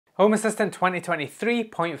Home Assistant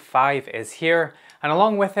 2023.5 is here, and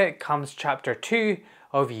along with it comes Chapter 2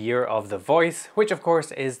 of Year of the Voice, which of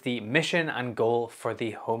course is the mission and goal for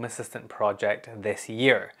the Home Assistant project this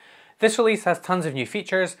year. This release has tons of new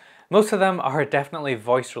features. Most of them are definitely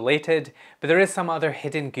voice related, but there is some other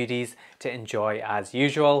hidden goodies to enjoy as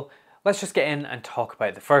usual. Let's just get in and talk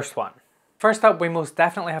about the first one. First up, we most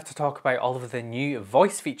definitely have to talk about all of the new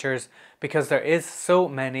voice features because there is so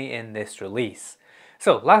many in this release.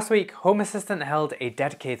 So last week, Home Assistant held a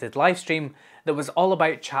dedicated live stream that was all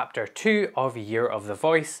about Chapter 2 of Year of the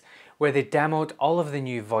Voice, where they demoed all of the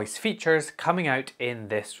new voice features coming out in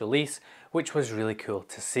this release, which was really cool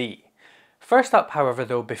to see. First up, however,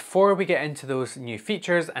 though, before we get into those new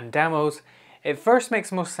features and demos, it first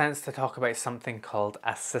makes most sense to talk about something called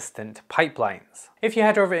Assistant Pipelines. If you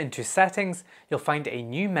head over into Settings, you'll find a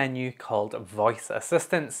new menu called Voice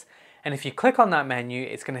Assistants, and if you click on that menu,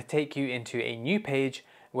 it's going to take you into a new page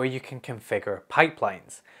where you can configure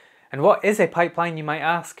pipelines. And what is a pipeline, you might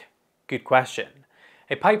ask? Good question.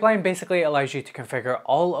 A pipeline basically allows you to configure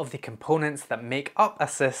all of the components that make up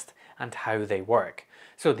Assist and how they work.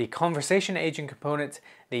 So the conversation agent component,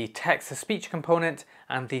 the text-to-speech component,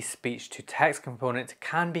 and the speech-to-text component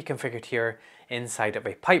can be configured here inside of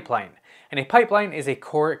a pipeline. And a pipeline is a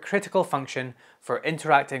core critical function for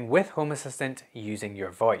interacting with Home Assistant using your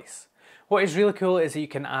voice. What is really cool is that you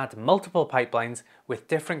can add multiple pipelines with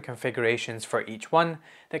different configurations for each one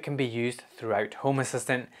that can be used throughout Home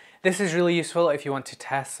Assistant. This is really useful if you want to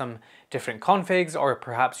test some different configs, or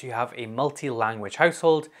perhaps you have a multi-language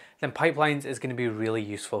household, then pipelines is going to be really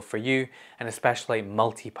useful for you, and especially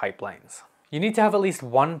multi-pipelines. You need to have at least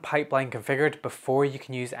one pipeline configured before you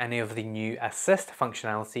can use any of the new Assist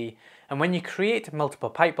functionality, and when you create multiple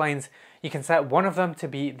pipelines, you can set one of them to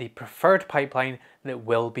be the preferred pipeline that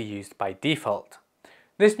will be used by default.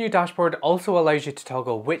 This new dashboard also allows you to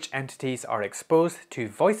toggle which entities are exposed to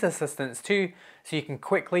voice assistants too, so you can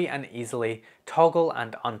quickly and easily toggle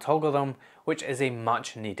and untoggle them, which is a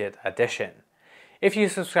much needed addition. If you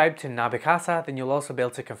subscribe to Nabi Casa, then you'll also be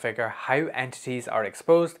able to configure how entities are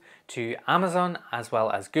exposed to Amazon as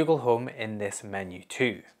well as Google Home in this menu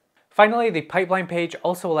too. Finally, the pipeline page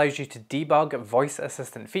also allows you to debug voice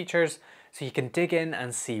assistant features, so you can dig in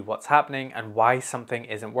and see what's happening and why something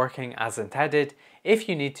isn't working as intended if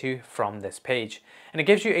you need to from this page. And it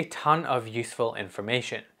gives you a ton of useful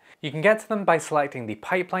information. You can get to them by selecting the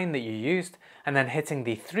pipeline that you used and then hitting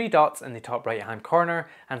the three dots in the top right hand corner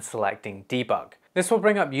and selecting debug. This will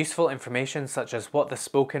bring up useful information such as what the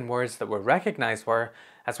spoken words that were recognized were,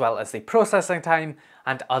 as well as the processing time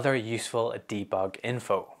and other useful debug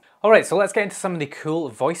info. Alright, so let's get into some of the cool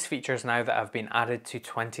voice features now that have been added to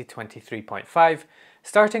 2023.5,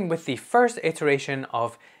 starting with the first iteration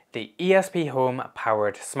of the ESP Home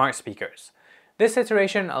powered smart speakers. This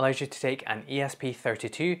iteration allows you to take an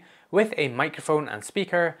ESP32 with a microphone and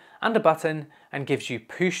speaker and a button and gives you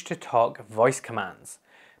push-to-talk voice commands.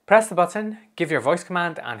 Press the button, give your voice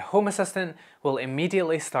command, and Home Assistant will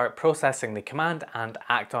immediately start processing the command and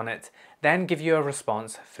act on it, then give you a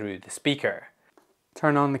response through the speaker.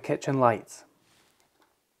 Turn on the kitchen lights.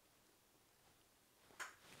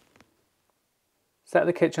 Set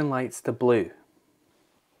the kitchen lights to blue.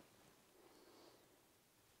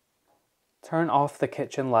 Turn off the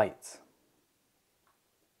kitchen lights.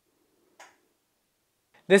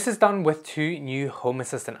 This is done with two new Home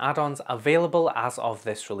Assistant add-ons available as of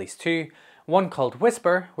this release too, one called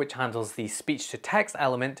Whisper, which handles the speech-to-text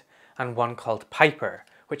element, and one called Piper,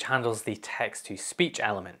 which handles the text-to-speech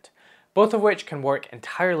element. Both of which can work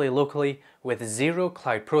entirely locally with zero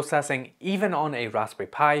cloud processing, even on a Raspberry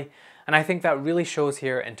Pi, and I think that really shows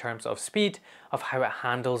here in terms of speed of how it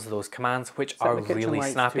handles those commands, which are really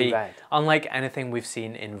snappy, unlike anything we've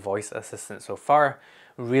seen in Voice Assistant so far.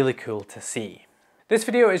 Really cool to see. This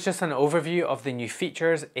video is just an overview of the new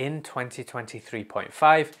features in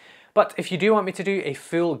 2023.5, but if you do want me to do a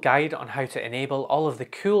full guide on how to enable all of the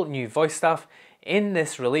cool new voice stuff in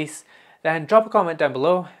this release, then drop a comment down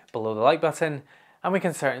below the like button, and we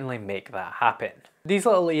can certainly make that happen. These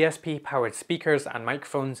little ESP powered speakers and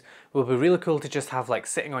microphones will be really cool to just have like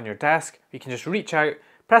sitting on your desk. You can just reach out,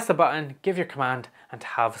 press the button, give your command, and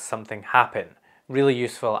have something happen. Really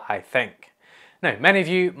useful, I think. Now, many of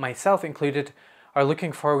you, myself included, are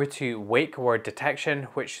looking forward to wake word detection,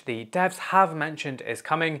 which the devs have mentioned is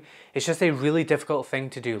coming. It's just a really difficult thing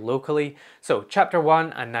to do locally. So Chapter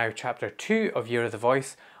 1 and now Chapter 2 of Year of the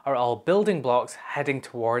Voice are all building blocks heading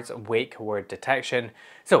towards wake word detection.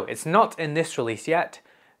 So it's not in this release yet,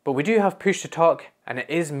 but we do have push to talk and it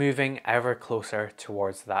is moving ever closer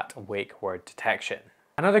towards that wake word detection.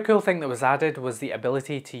 Another cool thing that was added was the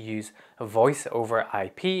ability to use voice over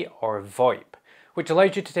IP or VoIP, which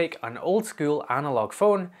allowed you to take an old school analog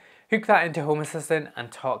phone, hook that into Home Assistant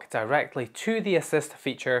and talk directly to the Assist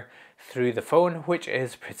feature through the phone, which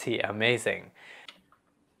is pretty amazing.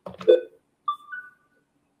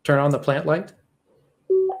 Turn on the plant light.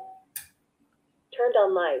 Turned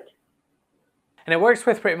on light. And it works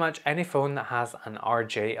with pretty much any phone that has an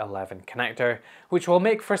RJ11 connector, which will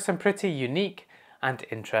make for some pretty unique and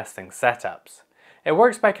interesting setups. It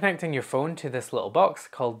works by connecting your phone to this little box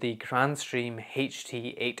called the Grandstream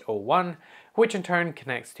HT801, which in turn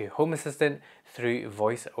connects to Home Assistant through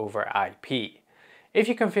voice over IP. If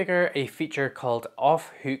you configure a feature called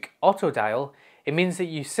off-hook auto dial, it means that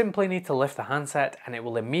you simply need to lift the handset and it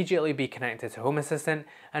will immediately be connected to Home Assistant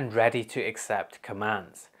and ready to accept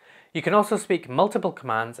commands. You can also speak multiple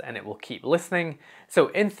commands and it will keep listening. So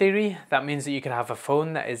in theory, that means that you could have a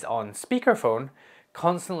phone that is on speakerphone,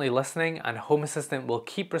 constantly listening, and Home Assistant will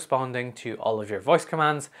keep responding to all of your voice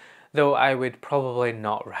commands, though I would probably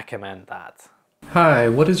not recommend that. Hi,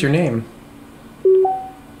 what is your name?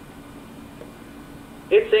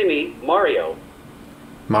 It's Amy, Mario.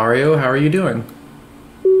 Mario, how are you doing?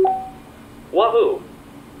 Wahoo!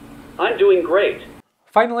 I'm doing great.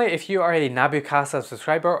 Finally, if you are a Nabu-Casa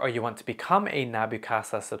subscriber or you want to become a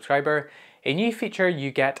Nabu-Casa subscriber, a new feature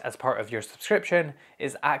you get as part of your subscription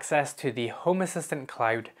is access to the Home Assistant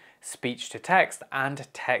Cloud speech-to-text and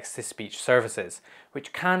text-to-speech services,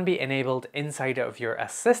 which can be enabled inside of your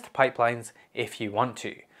Assist pipelines if you want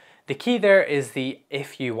to. The key there is the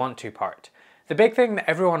 "if you want to" part. The big thing that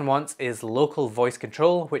everyone wants is local voice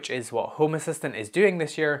control, which is what Home Assistant is doing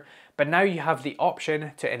this year, but now you have the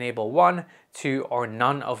option to enable one, two, or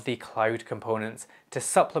none of the cloud components to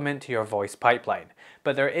supplement your voice pipeline.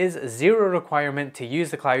 But there is zero requirement to use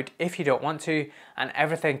the cloud if you don't want to, and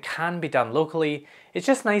everything can be done locally. It's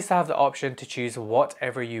just nice to have the option to choose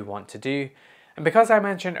whatever you want to do. And because I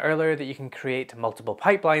mentioned earlier that you can create multiple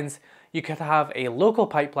pipelines, you could have a local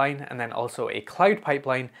pipeline and then also a cloud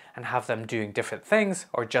pipeline and have them doing different things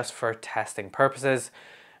or just for testing purposes.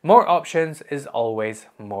 More options is always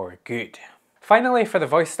more good. Finally, for the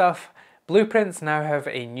voice stuff, Blueprints now have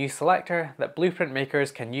a new selector that Blueprint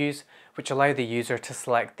makers can use, which allow the user to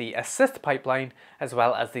select the Assist pipeline as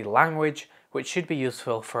well as the language, which should be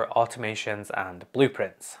useful for automations and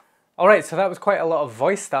blueprints. Alright, so that was quite a lot of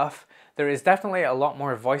voice stuff. There is definitely a lot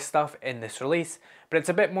more voice stuff in this release, but it's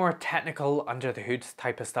a bit more technical, under the hood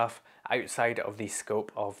type of stuff outside of the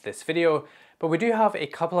scope of this video. But we do have a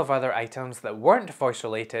couple of other items that weren't voice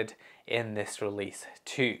related in this release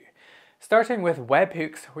too. Starting with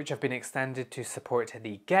webhooks, which have been extended to support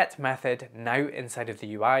the GET method now inside of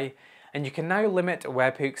the UI, and you can now limit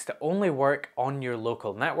webhooks to only work on your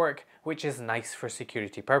local network, which is nice for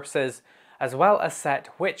security purposes, as well as set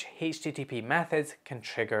which HTTP methods can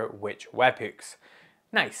trigger which webhooks.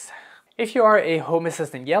 Nice. If you are a Home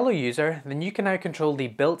Assistant Yellow user, then you can now control the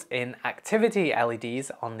built-in activity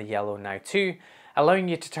LEDs on the Yellow Now 2, allowing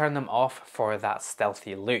you to turn them off for that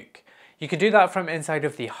stealthy look. You can do that from inside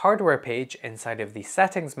of the hardware page inside of the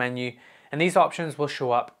settings menu, and these options will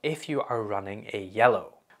show up if you are running a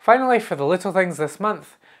Yellow. Finally, for the little things this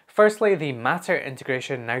month, firstly, the Matter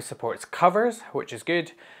integration now supports covers, which is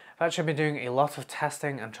good. I've actually been doing a lot of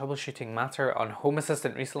testing and troubleshooting Matter on Home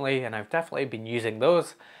Assistant recently, and I've definitely been using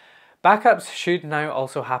those. Backups should now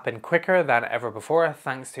also happen quicker than ever before,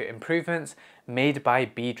 thanks to improvements made by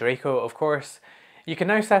bDraco, of course. You can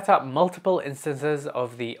now set up multiple instances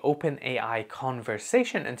of the OpenAI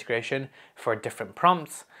conversation integration for different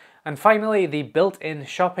prompts. And finally, the built-in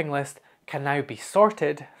shopping list can now be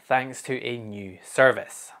sorted thanks to a new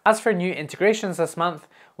service. As for new integrations this month,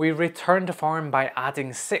 we returned to form by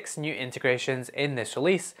adding 6 new integrations in this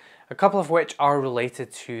release, a couple of which are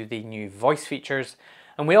related to the new voice features.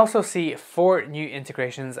 And we also see 4 new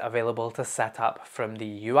integrations available to set up from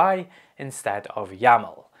the UI instead of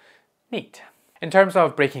YAML. Neat. In terms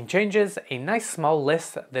of breaking changes, a nice small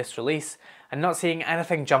list this release, and not seeing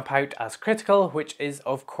anything jump out as critical, which is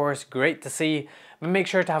of course great to see, but make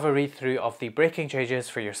sure to have a read through of the breaking changes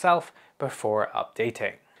for yourself before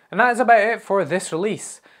updating. And that is about it for this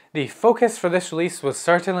release. The focus for this release was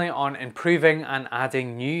certainly on improving and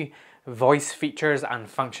adding new voice features and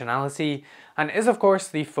functionality, and is of course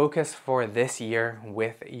the focus for this year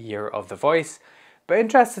with Year of the Voice. But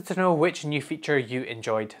interested to know which new feature you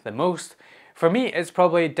enjoyed the most. For me, it's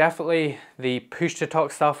probably definitely the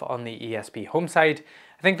push-to-talk stuff on the ESP home side.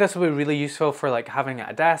 I think this will be really useful for like having it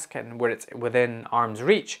at a desk and where it's within arm's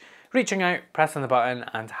reach, reaching out, pressing the button,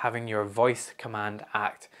 and having your voice command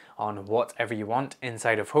act on whatever you want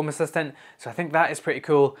inside of Home Assistant. So I think that is pretty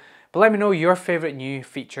cool. But let me know your favourite new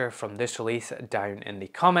feature from this release down in the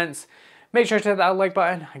comments. Make sure to hit that like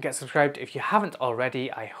button and get subscribed if you haven't already.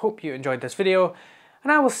 I hope you enjoyed this video,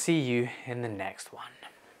 and I will see you in the next one.